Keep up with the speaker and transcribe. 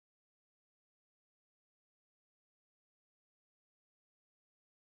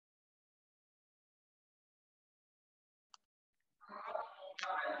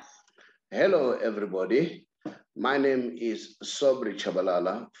Hello, everybody. My name is Sobri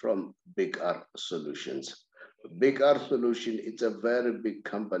Chabalala from Big R Solutions. Big R Solution is a very big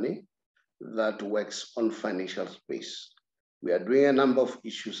company that works on financial space. We are doing a number of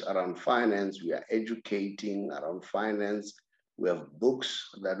issues around finance. We are educating around finance. We have books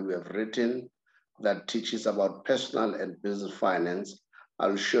that we have written that teaches about personal and business finance.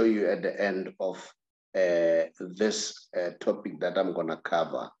 I'll show you at the end of this topic that I'm going to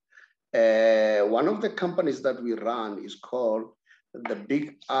cover. One of the companies that we run is called the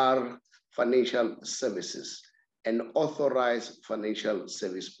Big R Financial Services, an authorized financial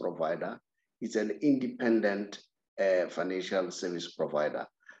service provider. It's an independent financial service provider.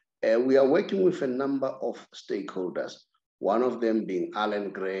 We are working with a number of stakeholders, one of them being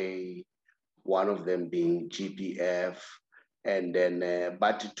Allan Gray, one of them being GPF, and then,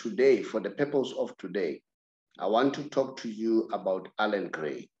 but today, for the purpose of today, I want to talk to you about Allan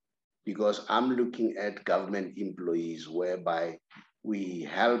Gray, because I'm looking at government employees whereby we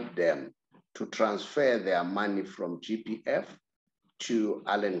help them to transfer their money from GPF to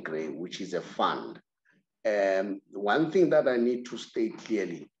Allan Gray, which is a fund. One thing that I need to state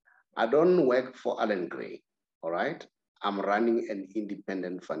clearly, I don't work for Allan Gray, all right? I'm running an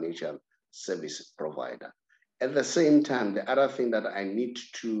independent financial service provider. At the same time, the other thing that I need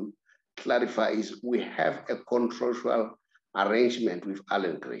to clarify is we have a contractual arrangement with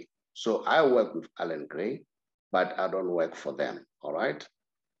Allan Gray. So I work with Allan Gray, but I don't work for them, all right?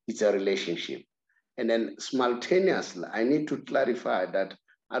 It's a relationship. And then simultaneously, I need to clarify that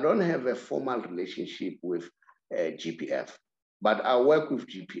I don't have a formal relationship with GPF, but I work with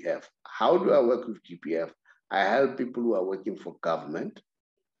GPF. How do I work with GPF? I help people who are working for government.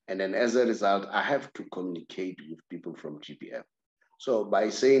 And then as a result, I have to communicate with people from GPF. So by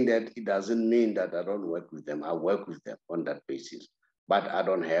saying that, it doesn't mean that I don't work with them. I work with them on that basis, but I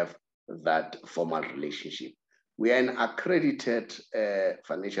don't have that formal relationship. We are an accredited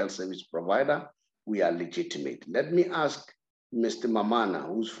financial service provider. We are legitimate. Let me ask Mr. Mamana,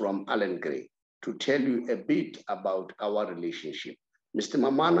 who's from Allan Gray, to tell you a bit about our relationship. Mr.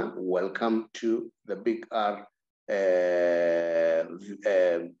 Mamana, welcome to the Big R,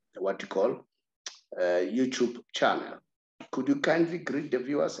 YouTube channel. Could you kindly greet the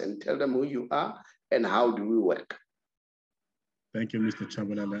viewers and tell them who you are and how do we work? Thank you, Mr.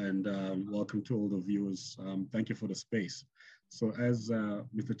 Chabalala, and welcome to all the viewers. Thank you for the space. So as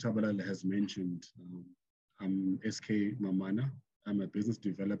Mr. Chabalala has mentioned, I'm SK Mamana. I'm a business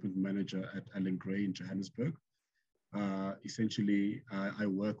development manager at Allan Gray in Johannesburg. Essentially, I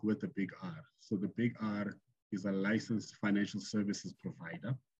work with the Big R. So the Big R is a licensed financial services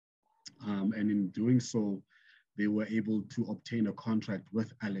provider. And in doing so, they were able to obtain a contract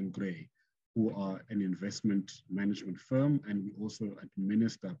with Allan Gray, who are an investment management firm, and we also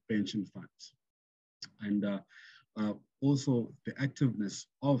administer pension funds. And also the activeness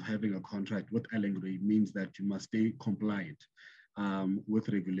of having a contract with Allan Gray means that you must stay compliant with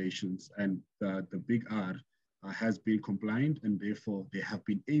regulations, and the Big R has been compliant, and therefore they have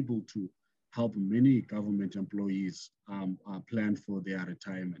been able to help many government employees plan for their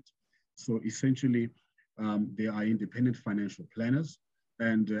retirement. So essentially, they are independent financial planners.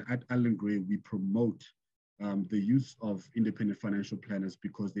 And at Allan Gray, we promote the use of independent financial planners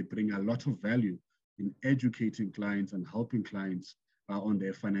because they bring a lot of value in educating clients and helping clients on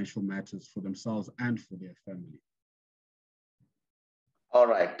their financial matters for themselves and for their family. All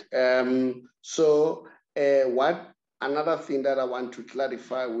right. What another thing that I want to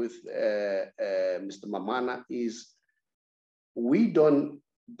clarify with Mr. Mamana is we don't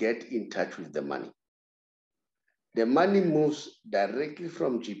get in touch with the money. The money moves directly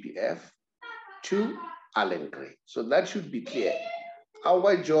from GPF to Allan Gray. So that should be clear.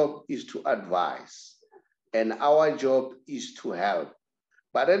 Our job is to advise and our job is to help.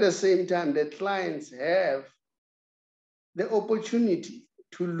 But at the same time, the clients have the opportunity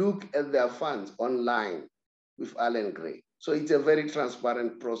to look at their funds online with Allan Gray. So it's a very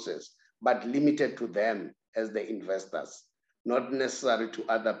transparent process, but limited to them as the investors, not necessary to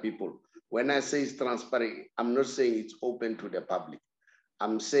other people. When I say it's transparent, I'm not saying it's open to the public.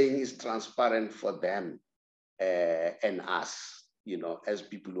 I'm saying it's transparent for them and us, you know, as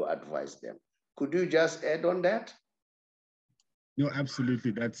people who advise them. Could you just add on that? No,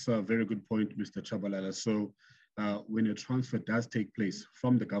 absolutely. That's a very good point, Mr. Chabalala. So when a transfer does take place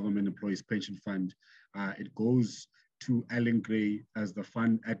from the government employees pension fund, it goes to Allan Gray as the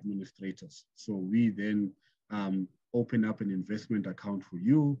fund administrators. So we then open up an investment account for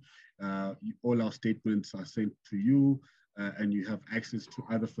you. All our statements are sent to you, and you have access to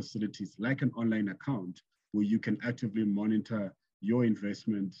other facilities like an online account where you can actively monitor your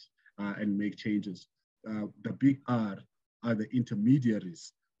investments and make changes. The big R are the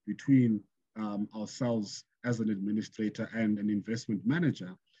intermediaries between ourselves as an administrator and an investment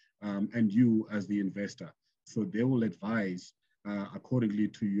manager, and you as the investor. So they will advise accordingly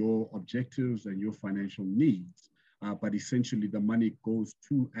to your objectives and your financial needs. But essentially, the money goes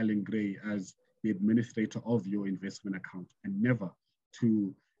to Allan Gray as the administrator of your investment account, and never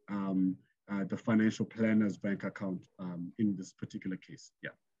to the financial planner's bank account in this particular case.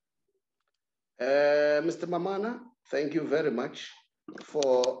 Yeah. Mr. Mamana, thank you very much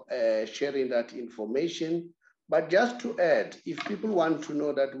for sharing that information. But just to add, if people want to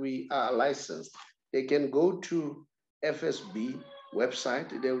know that we are licensed, they can go to FSB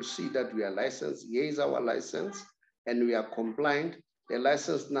website. They will see that we are licensed. Here is our license, and we are compliant. The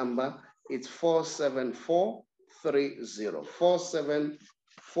license number is 47430,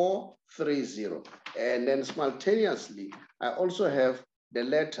 47430. And then simultaneously, I also have the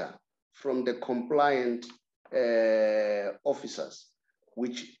letter from the compliant officers,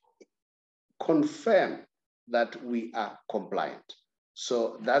 which confirm that we are compliant.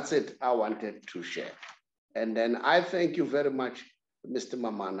 So that's it I wanted to share. And then I thank you very much, Mr.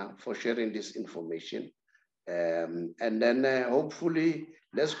 Mamana, for sharing this information. And then hopefully,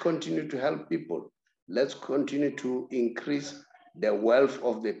 let's continue to help people. Let's continue to increase the wealth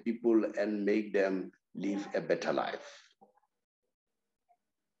of the people and make them live a better life.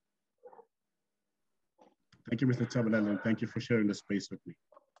 Thank you, Mr. Chabalala, and thank you for sharing the space with me.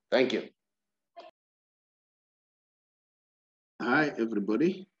 Thank you. Hi,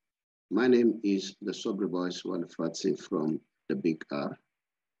 everybody. My name is the Sobre Boys Walifatsi from the Big R,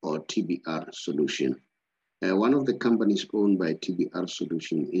 or TBR Solution. One of the companies owned by TBR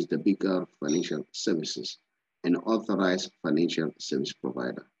Solution is the Big R Financial Services, an authorized financial service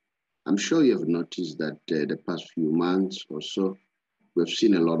provider. I'm sure you have noticed that the past few months or so, we've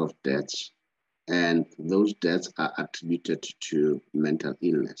seen a lot of deaths, and those deaths are attributed to mental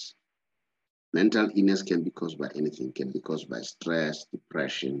illness. Mental illness can be caused by anything, can be caused by stress,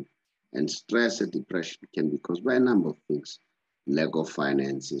 depression, and stress and depression can be caused by a number of things: lack of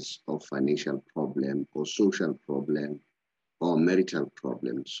finances, or financial problem, or social problem, or marital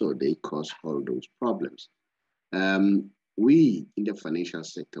problem. So they cause all those problems. We in the financial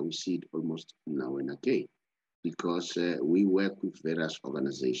sector, we see it almost now and again, because we work with various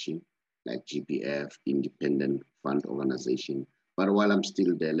organizations like GPF, Independent Fund Organization. But while I'm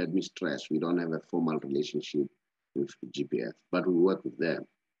still there, let me stress, we don't have a formal relationship with GPF, but we work with them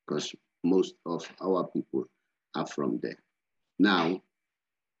because most of our people are from there. Now,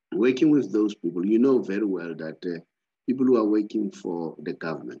 working with those people, you know very well that people who are working for the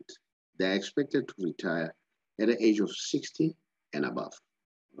government, they're expected to retire at the age of 60 and above,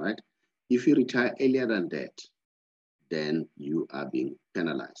 right? If you retire earlier than that, then you are being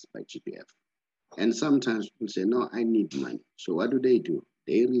penalized by GPF. And sometimes people say, no, I need money. So what do?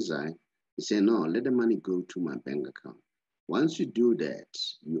 They resign. They say, no, let the money go to my bank account. Once you do that,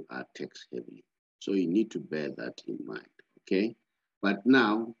 you are tax heavy. So you need to bear that in mind, okay? But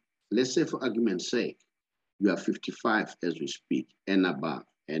now, let's say for argument's sake, you are 55 as we speak and above,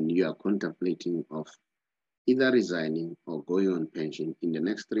 and you are contemplating of either resigning or going on pension in the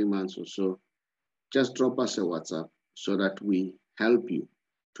next 3 months or so. Just drop us a WhatsApp so that we help you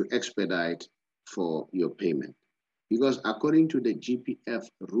to expedite for your payment. Because according to the GPF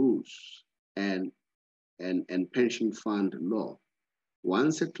rules and pension fund law,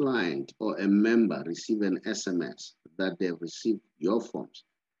 once a client or a member receive an SMS that they've received your forms,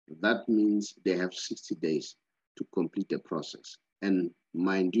 that means they have 60 days to complete the process. And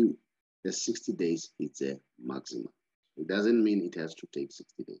mind you, the 60 days is a maximum. It doesn't mean it has to take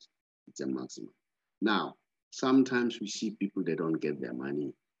 60 days. It's a maximum. Now, sometimes we see people, they don't get their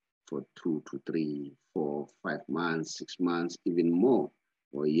money for 2 to 3, 4, 5 months, 6 months, even more,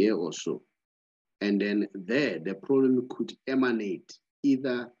 or a year or so. And then there, the problem could emanate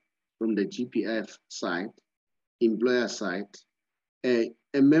either from the GPF side, employer side, a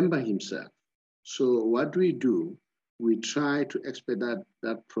member himself. So what do? We try to expedite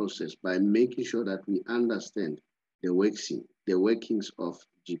that process by making sure that we understand the workings of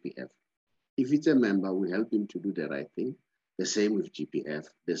GPF. If it's a member, we help him to do the right thing. The same with GPF,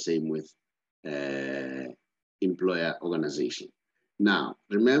 the same with employer organization. Now,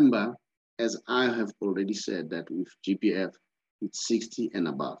 remember, as I have already said, that with GPF, it's 60 and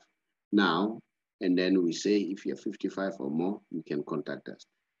above. Now, and then we say if you're 55 or more, you can contact us.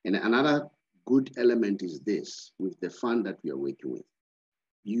 And another good element is this, with the fund that we are working with.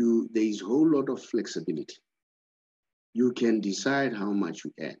 There is a whole lot of flexibility. You can decide how much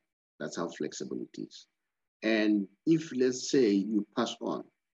you earn. That's how flexible it is. And if, let's say, you pass on,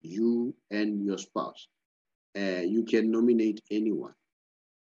 you and your spouse, you can nominate anyone.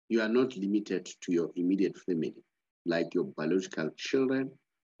 You are not limited to your immediate family, like your biological children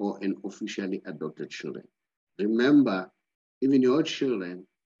or an officially adopted children. Remember, even your children,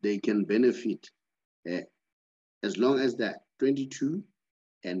 they can benefit uh, as long as they're 22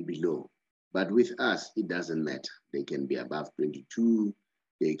 and below. But with us, it doesn't matter. They can be above 22,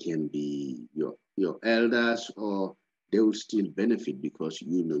 they can be your elders, or they will still benefit because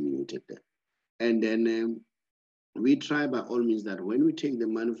you nominated them. And then we try by all means that when we take the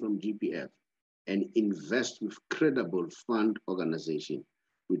money from GPF and invest with credible fund organization,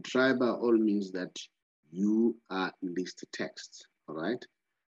 we try by all means that you are list text, all right?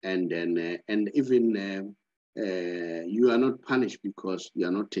 And then, and even you are not punished because you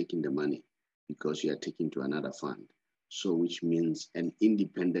are not taking the money, because you are taking to another fund. So which means an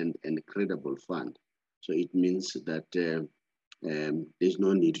independent and credible fund. So it means that there's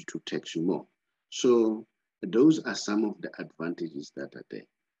no need to tax you more. So those are some of the advantages that are there.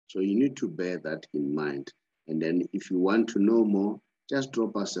 So you need to bear that in mind. And then if you want to know more, just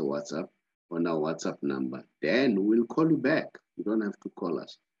drop us a WhatsApp on our WhatsApp number. Then we'll call you back. You don't have to call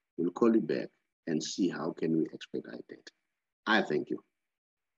us. We'll call you back and see how can we expedite it. I thank you.